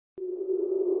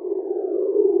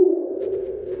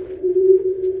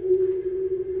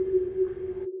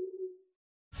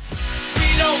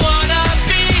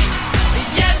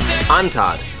I'm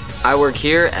Todd. I work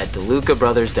here at DeLuca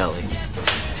Brothers Deli.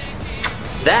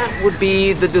 That would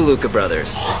be the DeLuca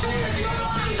Brothers.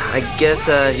 I guess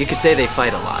you could say they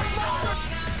fight a lot.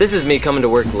 This is me coming to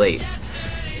work late.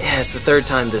 Yeah, it's the third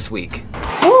time this week.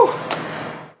 Whew.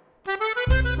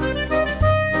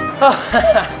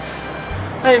 Oh,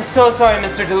 I am so sorry,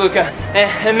 Mr. DeLuca.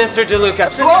 And Mr.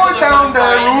 DeLuca. Slow it down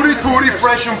there, Rudy Tooty,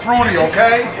 fresh and fruity,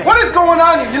 okay? What is going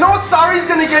on here? You know what sorry's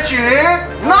gonna get you here?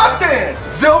 Nothing!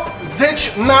 Zilp,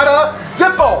 zitch, nada,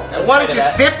 zippo. Now why don't you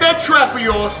zip that trap of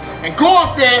yours and go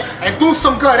up there and do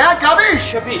some good, huh,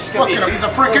 Capiche? Capiche, Look at him, he's a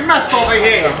freaking mess over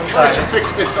here. Why don't you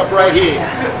fix this up right here?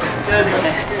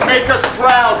 Make us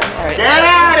proud. Right. Get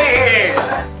out of here!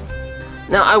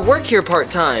 Now, I work here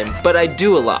part-time, but I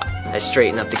do a lot. I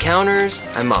straighten up the counters,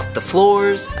 I mop the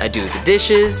floors, I do the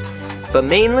dishes, but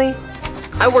mainly,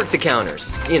 I work the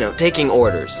counters, you know, taking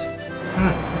orders.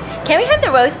 Can we have the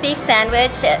roast beef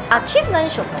sandwich? 치즈何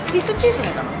にしようか? Swiss cheese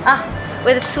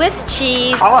with Swiss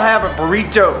cheese. I'll have a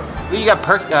burrito. You got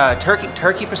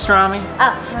turkey pastrami?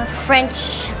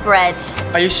 French bread.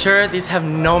 Are you sure these have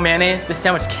no mayonnaise? This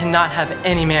sandwich cannot have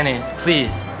any mayonnaise,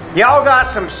 please. Y'all got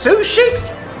some sushi?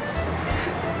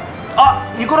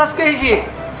 Nicolas Cage.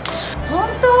 本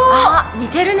当？似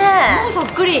てるね。もうそっ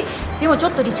くり。でもちょ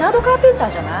っとリチャード・カーペンタ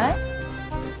ーじゃない？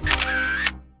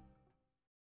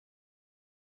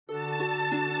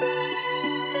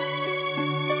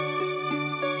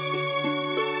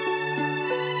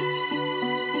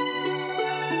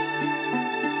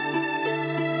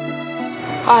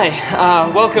 Hi,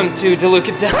 welcome to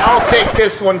DeLuca Deli. I'll take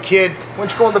this one, kid. Why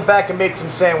don't you go in the back and make some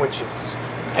sandwiches?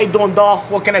 How you doing, doll?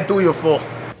 What can I do you for?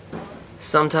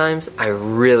 Sometimes I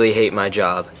really hate my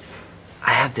job.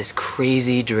 I have this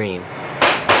crazy dream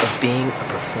of being a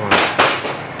performer.